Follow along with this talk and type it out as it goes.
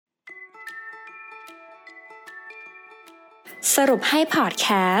สรุปให้พอดแค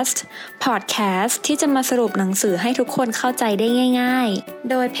สต์ที่จะมาสรุปหนังสือให้ทุกคนเข้าใจได้ง่ายๆ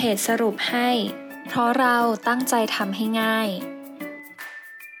โดยเพจสรุปให้เพราะเราตั้งใจทำให้ง่าย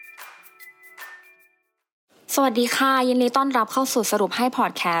สวัสดีค่ะยินดีต้อนรับเข้าสู่สรุปให้พอ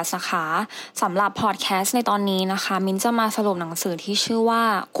ดแคสต์นะคะสำหรับพอดแคสต์ในตอนนี้นะคะมิ้นจะมาสรุปหนังสือที่ชื่อว่า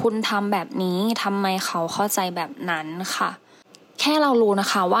คุณทำแบบนี้ทำไมเขาเข้าใจแบบนั้นค่ะแค่เรารู้นะ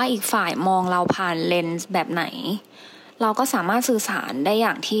คะว่าอีกฝ่ายมองเราผ่านเลนส์แบบไหนเราก็สามารถสื่อสารได้อ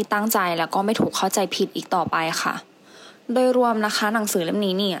ย่างที่ตั้งใจแล้วก็ไม่ถูกเข้าใจผิดอีกต่อไปค่ะโดยรวมนะคะหนังสือเล่ม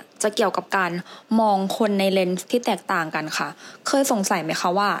นี้เนี่ยจะเกี่ยวกับการมองคนในเลนส์ที่แตกต่างกันค่ะเคยสงสัยไหมคะ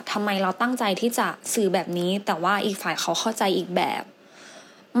ว่าทำไมเราตั้งใจที่จะสื่อแบบนี้แต่ว่าอีกฝ่ายเขาเข้าใจอีกแบบ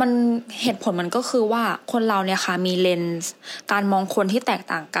มันเหตุผลมันก็คือว่าคนเราเนี่ยค่ะมีเลนส์การมองคนที่แตก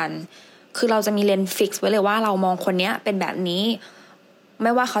ต่างกันคือเราจะมีเลนส์ฟิกซ์ไว้เลยว่าเรามองคนเนี้ยเป็นแบบนี้ไ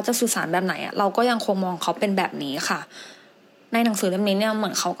ม่ว่าเขาจะสื่อสารแบบไหนเราก็ยังคงมองเขาเป็นแบบนี้ค่ะในหนังสือเล่มนี้เนี่ยเหมื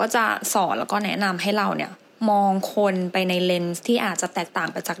อนเขาก็จะสอนแล้วก็แนะนำให้เราเนี่ยมองคนไปในเลนส์ที่อาจจะแตกต่าง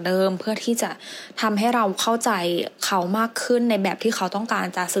ไปจากเดิมเพื่อที่จะทำให้เราเข้าใจเขามากขึ้นในแบบที่เขาต้องการ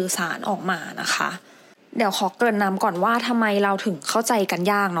จะสื่อสารออกมานะคะเดี๋ยวขอเกริ่นนำก่อนว่าทำไมเราถึงเข้าใจกัน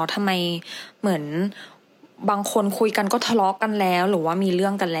ยากเนาะทำไมเหมือนบางคนคุยกันก็ทะเลาะกันแล้วหรือว่ามีเรื่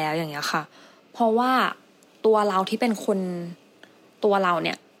องกันแล้วอย่างเงี้ยค่ะเพราะว่าตัวเราที่เป็นคนตัวเรา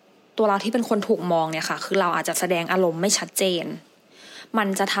ที่เป็นคนถูกมองเนี่ยค่ะคือเราอาจจะแสดงอารมณ์ไม่ชัดเจนมัน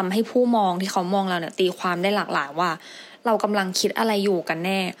จะทำให้ผู้มองที่เขามองเราเนี่ยตีความได้หลากหลายว่าเรากำลังคิดอะไรอยู่กันแ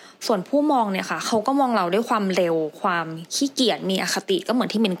น่ส่วนผู้มองเนี่ยค่ะเขาก็มองเราด้วยความเร็วความขี้เกียจมีอคติก็เหมือน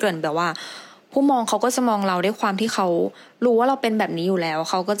ที่มินเกริ่นแบบว่าผู้มองเขาก็จะมองเราด้วยความที่เขารู้ว่าเราเป็นแบบนี้อยู่แล้ว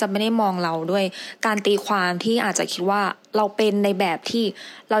เขาก็จะไม่ได้มองเราด้วยการตีความที่อาจจะคิดว่าเราเป็นในแบบที่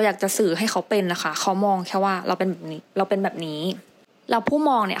เราอยากจะสื่อให้เขาเป็นนะคะเขามองแค่ว่าเราเป็นแบบนี้แล้วผู้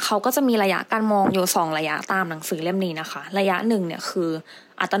มองเนี่ยเขาก็จะมีระยะการมองอยู่2ระยะตามหนังสือเล่มนี้นะคะระยะ1เนี่ยคือ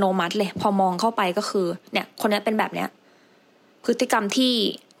อัตโนมัติเลยพอมองเข้าไปก็คือเนี่ยคนนี้เป็นแบบเนี้ยพฤติกรรมที่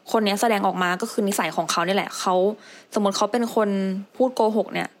คนนี้แสดงออกมาก็คือนิสัยของเขานี่แหละเขาสมมติเขาเป็นคนพูดโกหก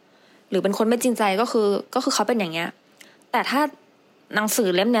เนี่ยหรือเป็นคนไม่จริงใจก็คือเขาเป็นอย่างเงี้ยแต่ถ้าหนังสือ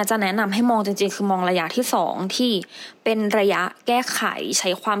เล่มนี้จะแนะนำให้มองจริงๆคือมองระยะที่2ที่เป็นระยะแก้ไขใช้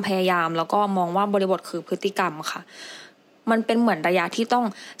ความพยายามแล้วก็มองว่าบริบทคือพฤติกรรมค่ะมันเป็นเหมือนระยะที่ต้อง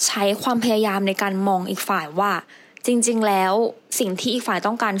ใช้ความพยายามในการมองอีกฝ่ายว่าจริงๆแล้วสิ่งที่อีกฝ่าย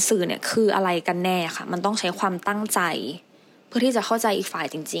ต้องการสื่อเนี่ยคืออะไรกันแน่ค่ะมันต้องใช้ความตั้งใจเพื่อที่จะเข้าใจอีกฝ่าย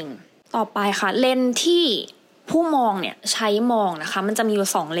จริงๆต่อไปค่ะเลนที่ผู้มองเนี่ยใช้มองนะคะมันจะมีอยู่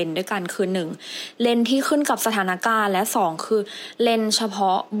2เลนด้วยกันคือ1เลนที่ขึ้นกับสถานการณ์และ2คือเลนเฉพา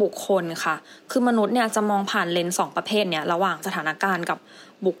ะบุคคลค่ะคือมนุษย์เนี่ยจะมองผ่านเลน2ประเภทเนี่ยระหว่างสถานการณ์กับ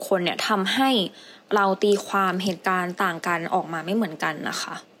บุคคลเนี่ยทำให้เราตีความเหตุการณ์ต่างกันออกมาไม่เหมือนกันนะค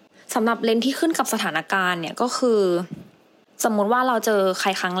ะสำหรับเลนที่ขึ้นกับสถานการณ์เนี่ยก็คือสมมุติว่าเราเจอใคร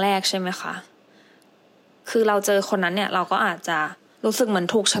ครั้งแรกใช่ไหมคะคือเราเจอคนนั้นเนี่ยเราก็อาจจะรู้สึกเหมือน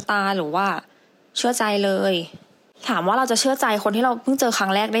ถูกชะตาหรือว่าเชื่อใจเลยถามว่าเราจะเชื่อใจคนที่เราเพิ่งเจอครั้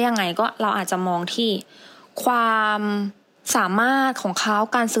งแรกได้ยังไงก็เราอาจจะมองที่ความสามารถของเขา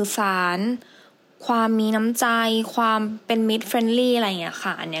การสื่อสารความมีน้ำใจความเป็นมิตรเฟรนลี่อะไรอย่างเงี้ย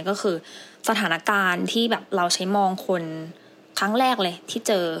ค่ะอันเนี้ยก็คือสถานการณ์ที่แบบเราใช้มองคนครั้งแรกเลยที่เ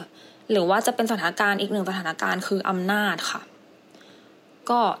จอหรือว่าจะเป็นสถานการณ์อีก1สถานการณ์คืออำนาจค่ะ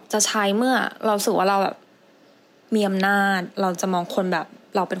ก็จะใช้เมื่อเราสึกว่าเราแบบมีอำนาจเราจะมองคนแบบ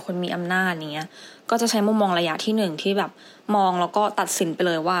เราเป็นคนมีอำนาจเนี้ยก็จะใช้มุมมองระยะที่1ที่แบบมองแล้วก็ตัดสินไปเ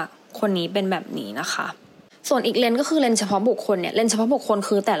ลยว่าคนนี้เป็นแบบนี้นะคะส่วนอีกเลนก็คือเลนเฉพาะบุคคลเนี่ยเลนเฉพาะบุคคล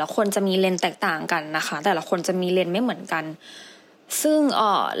คือแต่ละคนจะมีเลนแตกต่างกันนะคะแต่ละคนจะมีเลนไม่เหมือนกันซึ่ง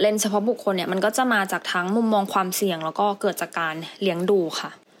เลนเฉพาะบุคคลเนี่ยมันก็จะมาจากทั้งมุมมองความเสี่ยงแล้วก็เกิดจากการเลี้ยงดูค่ะ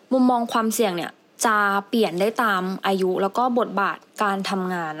มุมมองความเสี่ยงเนี่ยจะเปลี่ยนได้ตามอายุแล้วก็บทบาทการท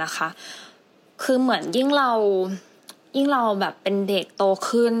ำงานนะคะคือเหมือนยิ่งเราแบบเป็นเด็กโต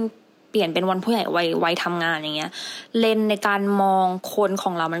ขึ้นเปลี่ยนเป็นวันผู้ใหญ่วัยทำงานอย่างเงี้ยเลนในการมองคนข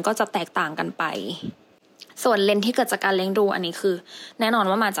องเรามันก็จะแตกต่างกันไปส่วนเลนที่เกิดจากการเลี้ยงดูอันนี้คือแน่นอน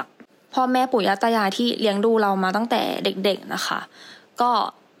ว่ามาจากพ่อแม่ปู่ย่าตายายที่เลี้ยงดูเรามาตั้งแต่เด็กๆนะคะก็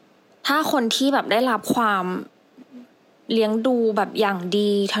ถ้าคนที่แบบได้รับความเลี้ยงดูแบบอย่างดี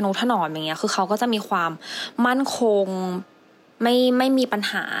ทนุถนอมอย่างเงี้ยคือเขาก็จะมีความมั่นคงไม่มีปัญ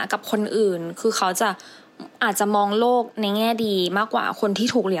หากับคนอื่นคือเขาจะอาจจะมองโลกในแง่ดีมากกว่าคนที่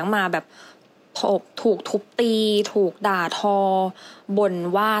ถูกเลี้ยงมาแบบถูกทุบตีถูกด่าทอบ่น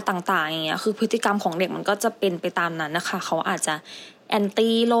ว่าต่างๆอย่างเงี้ยคือพฤติกรรมของเด็กมันก็จะเป็นไปตามนั้นนะคะเขาอาจจะแอน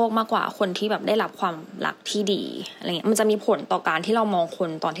ตี้โลกมากกว่าคนที่แบบได้รับความรักที่ดีอะไรเงี้ยมันจะมีผลต่อการที่เรามองคน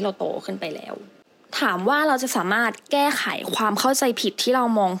ตอนที่เราโตขึ้นไปแล้ว ถามว่าเราจะสามารถแก้ไขความเข้าใจผิดที่เรา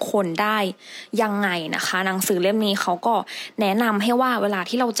มองคนได้ยังไงนะคะหนังสือเล่มนี้เขาก็แนะนำให้ว่าเวลา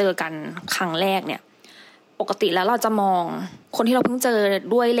ที่เราเจอกันครั้งแรกเนี่ยปกติแล้วเราจะมองคนที่เราเพิ่งเจอ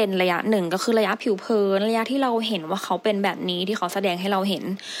ด้วยเลนส์ระยะหนึ่งก็คือระยะผิวเผินระยะที่เราเห็นว่าเขาเป็นแบบนี้ที่เขาแสดงให้เราเห็น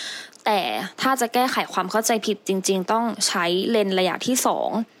แต่ถ้าจะแก้ไขความเข้าใจผิดจริงๆต้องใช้เลนส์ระยะที่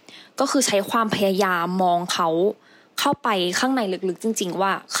2ก็คือใช้ความพยายามมองเขาเข้าไปข้างในลึกๆจริงๆว่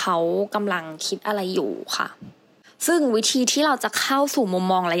าเขากำลังคิดอะไรอยู่ค่ะซึ่งวิธีที่เราจะเข้าสู่มุม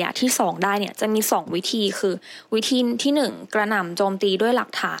มองระยะที่2ได้เนี่ยจะมี2วิธีคือวิธีที่1กระหน่ำโจมตีด้วยหลัก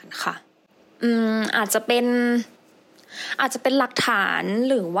ฐานค่ะอาจจะเป็นหลักฐาน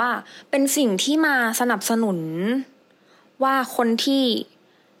หรือว่าเป็นสิ่งที่มาสนับสนุนว่าคนที่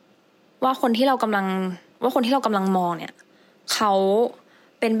เรากำลังมองเนี่ยเขา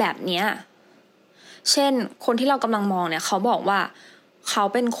เป็นแบบเนี้ยเช่นคนที่เรากำลังมองเนี่ยเขาบอกว่าเขา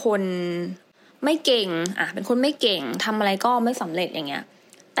เป็นคนไม่เก่งเป็นคนไม่เก่งทำอะไรก็ไม่สำเร็จอย่างเงี้ย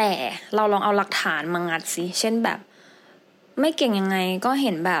แต่เราลองเอาหลักฐานมางัดสิเช่นแบบไม่เก่งยังไงก็เ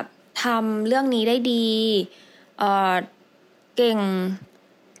ห็นแบบทำเรื่องนี้ได้ดีเก่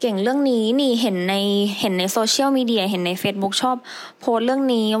งเรื่องนี้นี่เห็นในโซเชียลมีเดียเห็นใน Facebook ชอบโพสต์เรื่อง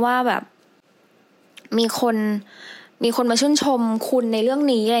นี้ว่าแบบมีคนมาชื่นชมคุณในเรื่อง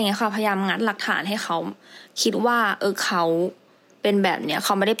นี้อะไรเงี้ยค่ะพยายามงัดหลักฐานให้เขาคิดว่าเขาเป็นแบบเนี้ยเข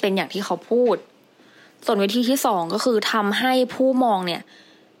าไม่ได้เป็นอย่างที่เขาพูดส่วนวิธีที่2ก็คือทำให้ผู้มองเนี่ย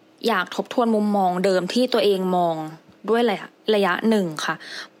อยากทบทวนมุมมองเดิมที่ตัวเองมองด้วยระยะหนึ่งค่ะ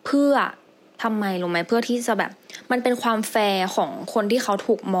เพื่อทำไมรู้ไหมเพื่อที่จะแบบมันเป็นความแฟร์ของคนที่เขา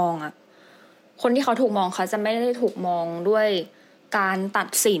ถูกมองคนที่เขาถูกมองเขาจะไม่ได้ถูกมองด้วยการตัด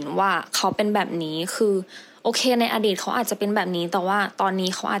สินว่าเขาเป็นแบบนี้คือโอเคในอดีตเขาอาจจะเป็นแบบนี้แต่ว่าตอนนี้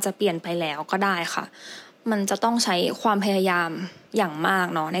เขาอาจจะเปลี่ยนไปแล้วก็ได้ค่ะมันจะต้องใช้ความพยายามอย่างมาก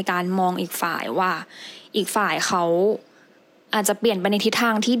เนาะในการมองอีกฝ่ายว่าอีกฝ่ายเขาอาจจะเปลี่ยนไปในทิศทา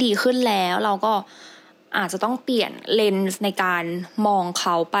งที่ดีขึ้นแล้วเราก็อาจจะต้องเปลี่ยนเลนส์ในการมองเข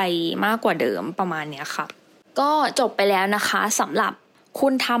าไปมากกว่าเดิมประมาณเนี้ยค่ะก็จบไปแล้วนะคะสำหรับคุ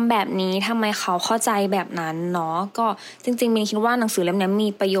ณทำแบบนี้ทำไมเขาเข้าใจแบบนั้นเนาะก็จริงๆมินคิดว่าหนังสือเล่มนี้มี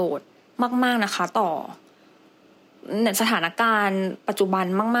ประโยชน์มากๆนะคะต่อสถานการณ์ปัจจุบัน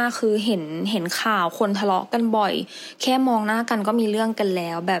มากๆคือเห็นข่าวคนทะเลาะกันบ่อยแค่มองหน้ากันก็มีเรื่องกันแล้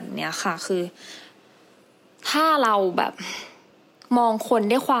วแบบเนี้ยค่ะคือถ้าเราแบบมองคน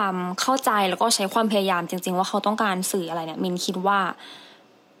ด้วยความเข้าใจแล้วก็ใช้ความพยายามจริงๆว่าเขาต้องการสื่ออะไรเนี่ยมินคิดว่า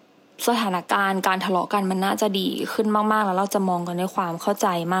สถานการณ์การทะเลาะกันมันน่าจะดีขึ้นมากๆแล้วเราจะมองกันด้วยความเข้าใจ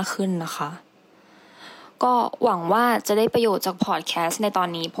มากขึ้นนะคะก็หวังว่าจะได้ประโยชน์จากพอดแคสต์ในตอน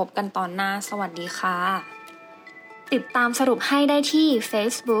นี้พบกันตอนหน้าสวัสดีค่ะติดตามสรุปให้ได้ที่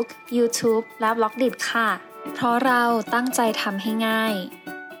Facebook, YouTube และ Blogdit ค่ะเพราะเราตั้งใจทำให้ง่าย